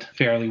panned out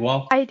fairly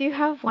well. I do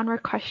have one more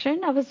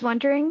question. I was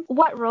wondering,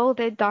 what role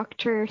did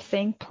Dr.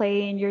 Singh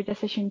play in your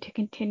decision to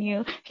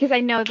continue? Because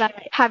I know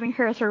that having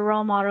her as a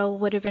role model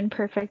would have been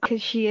perfect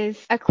because she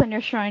is a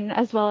clinician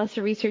as well as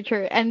a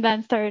researcher and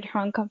then started her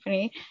own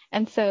company.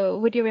 And so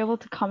would you be able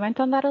to comment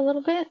on that a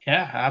little bit?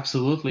 Yeah,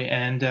 absolutely.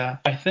 And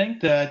I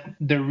think that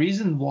the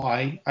reason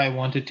why I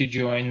wanted to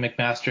join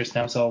McMaster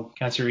Stem Cell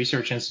Cancer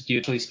Research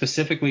Institute,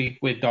 specifically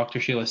with Dr.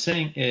 Sheila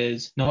Singh,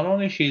 is not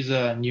only she's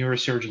a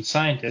neurosurgeon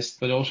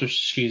scientist, but also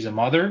she's a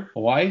mother, a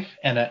wife,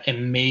 and an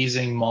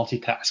amazing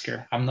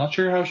multitasker. I'm not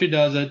sure how she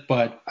does it,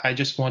 but I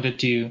just wanted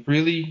to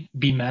really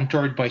be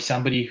mentored by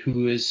somebody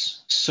who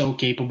is so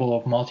capable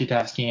of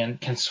multitasking and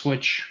can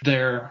switch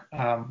their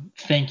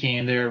thinking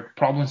and their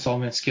problem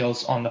solving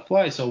skills on the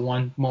fly. So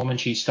one moment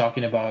she's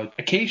talking about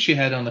a case she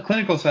had on the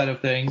clinical side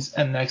of things,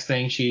 and next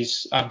thing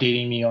she's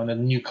updating me on a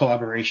new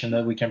collaboration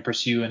that we can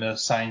pursue in a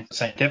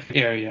scientific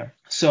area.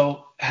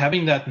 So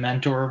having that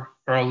mentor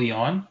early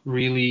on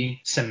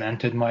really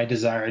cemented my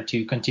desire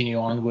to continue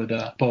on with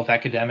both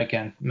academic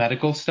and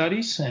medical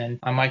studies. And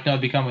I might not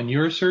become a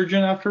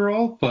neurosurgeon after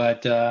all,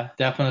 but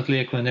definitely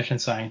a clinician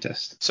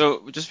scientist.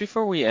 So just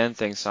before we end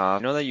things off,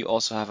 I know that you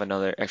also have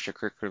another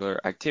extracurricular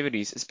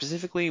activities,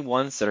 specifically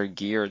ones that are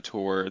geared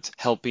towards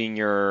helping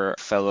your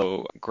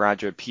fellow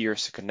graduate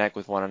peers to connect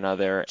with one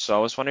another. So I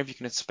was wondering if you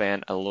can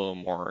expand a little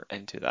more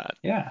into that.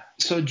 Yeah.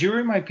 So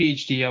during my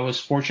PhD, I was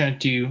fortunate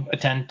to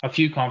attend a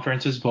few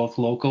conferences, both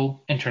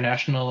local, international,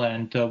 international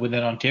and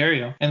within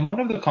Ontario. And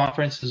one of the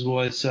conferences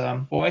was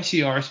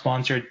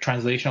OICR-sponsored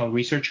Translational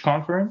Research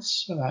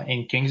Conference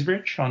in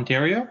Kingsbridge,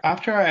 Ontario.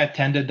 After I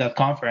attended that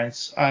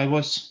conference, I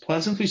was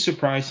pleasantly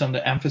surprised on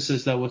the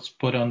emphasis that was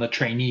put on the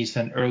trainees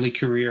and early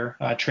career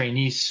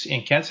trainees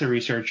in cancer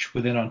research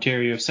within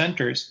Ontario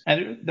centers.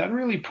 And that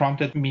really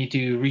prompted me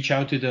to reach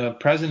out to the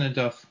president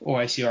of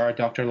OICR,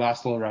 Dr.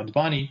 Laszlo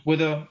Radvani,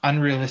 with an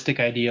unrealistic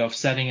idea of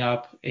setting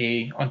up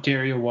a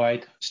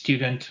Ontario-wide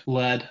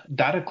student-led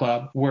data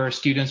club where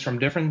students from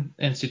different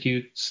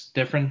institutes,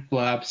 different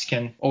labs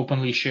can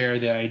openly share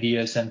their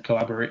ideas and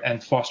collaborate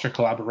and foster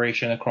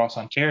collaboration across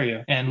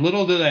Ontario. And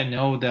little did I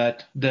know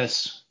that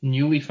this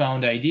newly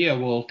found idea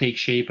will take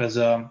shape as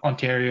a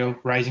Ontario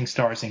Rising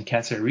Stars in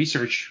Cancer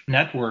Research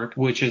Network,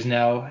 which is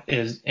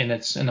in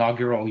its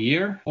inaugural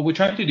year. What we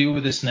try to do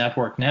with this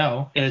network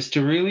now is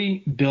to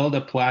really build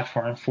a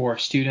platform for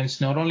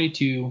students not only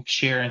to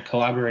share and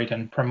collaborate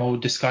and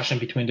promote discussion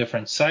between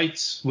different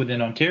sites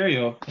within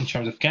Ontario in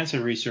terms of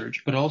cancer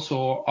research, but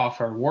also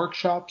offer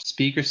workshops,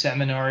 speaker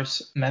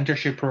seminars,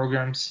 mentorship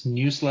programs,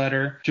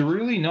 newsletter to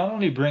really not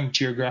only bring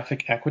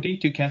geographic equity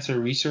to cancer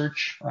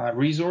research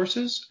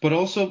resources, but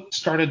also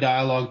start a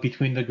dialogue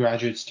between the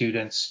graduate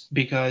students,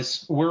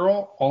 because we're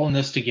all in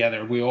this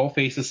together. We all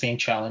face the same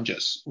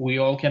challenges. We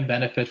all can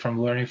benefit from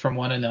learning from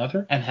one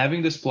another, and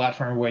having this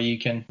platform where you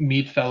can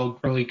meet fellow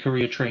early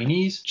career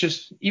trainees,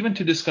 just even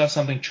to discuss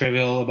something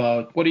trivial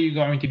about what are you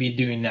going to be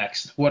doing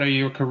next? What are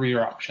your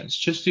career options?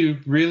 Just to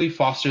really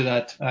foster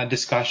that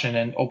discussion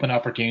and open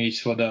opportunities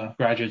for the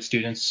graduate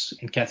students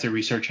in cancer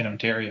research in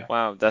Ontario.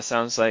 Wow, that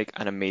sounds like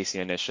an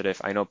amazing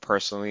initiative. I know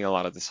personally a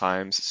lot of the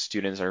times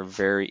students are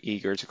very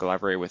eager to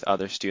collaborate with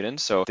other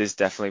students, so this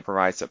definitely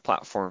provides a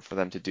platform for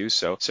them to do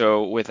so.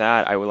 So with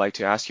that, I would like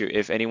to ask you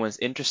if anyone's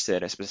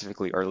interested,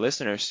 specifically our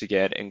listeners, to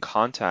get in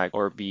contact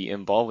or be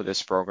involved with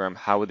this program,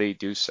 how would they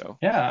do so?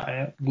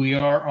 Yeah, we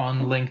are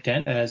on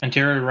LinkedIn as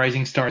Ontario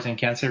Rising Stars in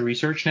Cancer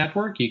Research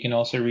Network. You can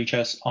also reach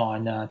us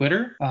on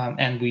Twitter,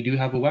 and we do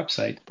have a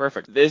website.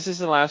 Perfect. This is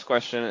the last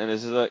question, and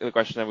this is the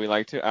question that we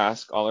like to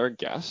ask all our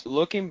guests.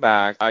 Looking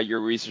back at your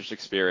research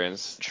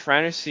experience,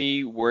 trying to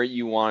see where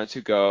you wanted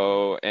to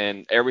go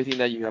and everything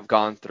that you have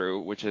gone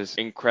through, which is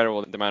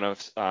incredible, the amount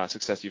of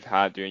success you've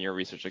had during your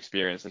research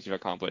experience that you've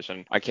accomplished,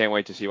 and I can't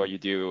wait to see what you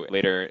do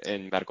later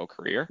in medical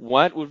career.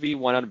 What would be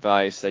one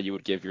advice that you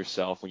would give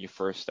yourself when you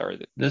first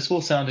started? This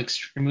will sound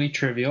extremely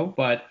trivial,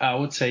 but I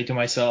would say to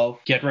myself,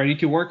 get ready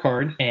to work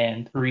hard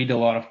and read a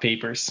lot of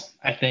papers.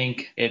 I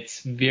think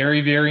it's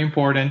very, very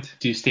important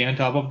to stay on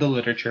top of the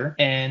literature.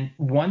 And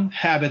one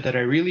habit that I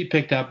really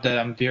picked up that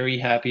I'm very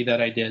happy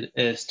that I did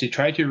is to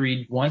try to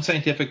read one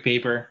scientific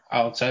paper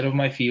outside of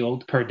my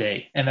field per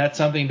day. And that's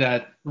something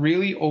that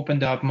really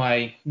opened up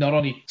my not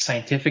only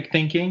scientific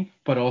thinking,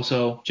 but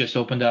also just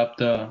opened up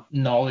the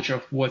knowledge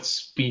of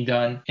what's being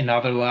done in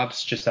other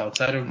labs just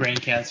outside of brain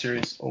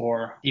cancers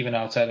or even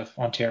outside of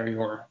Ontario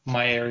or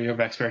my area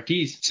of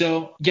expertise.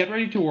 So get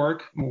ready to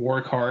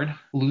work hard,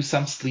 lose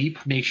some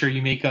sleep, make sure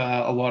you make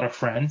a lot of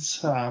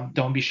friends.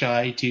 Don't be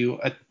shy to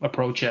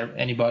approach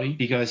anybody,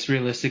 because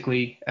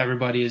realistically,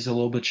 everybody is a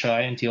little bit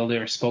shy until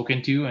they're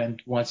spoken to.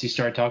 And once you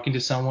start talking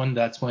to someone,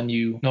 that's when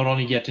you not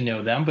only get to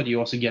know them, but you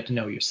also get to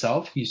know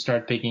yourself. You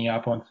start picking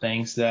up on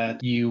things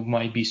that you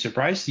might be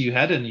surprised you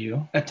had in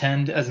you.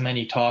 Attend as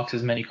many talks,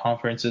 as many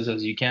conferences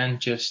as you can,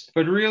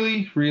 but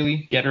really,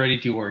 really get ready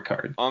to work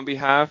hard. On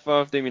behalf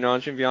of the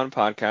Immunology and Beyond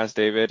podcast,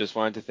 David, just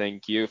wanted to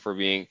thank you for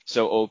being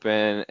so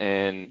open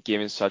and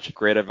giving such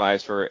great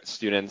advice for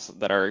students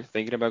that are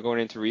thinking about going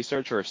into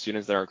research or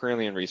students that are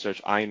currently in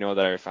research. I know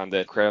that I found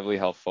it incredibly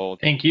helpful.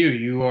 Thank you.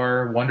 You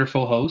are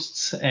wonderful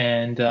hosts,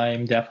 and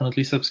I'm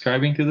definitely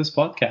subscribing to this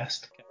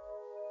podcast.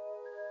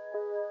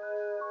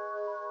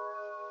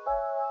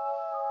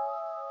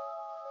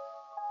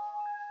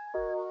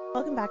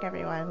 Welcome back,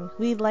 everyone.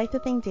 We'd like to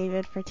thank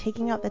David for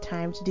taking out the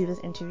time to do this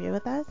interview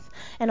with us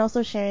and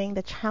also sharing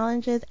the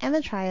challenges and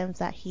the triumphs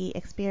that he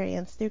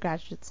experienced through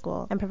graduate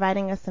school and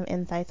providing us some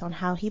insights on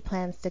how he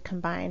plans to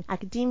combine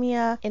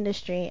academia,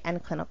 industry,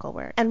 and clinical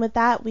work. And with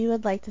that, we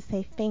would like to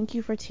say thank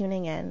you for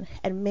tuning in,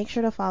 and make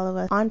sure to follow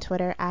us on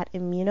Twitter at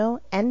Immuno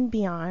and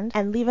Beyond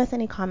and leave us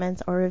any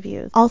comments or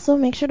reviews. Also,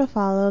 make sure to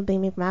follow the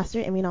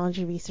McMaster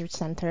Immunology Research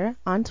Center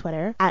on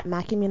Twitter at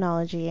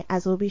MacImmunology,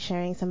 as we'll be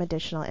sharing some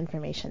additional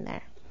information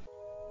there.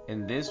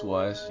 And this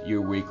was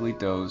your weekly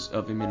dose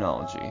of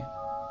immunology.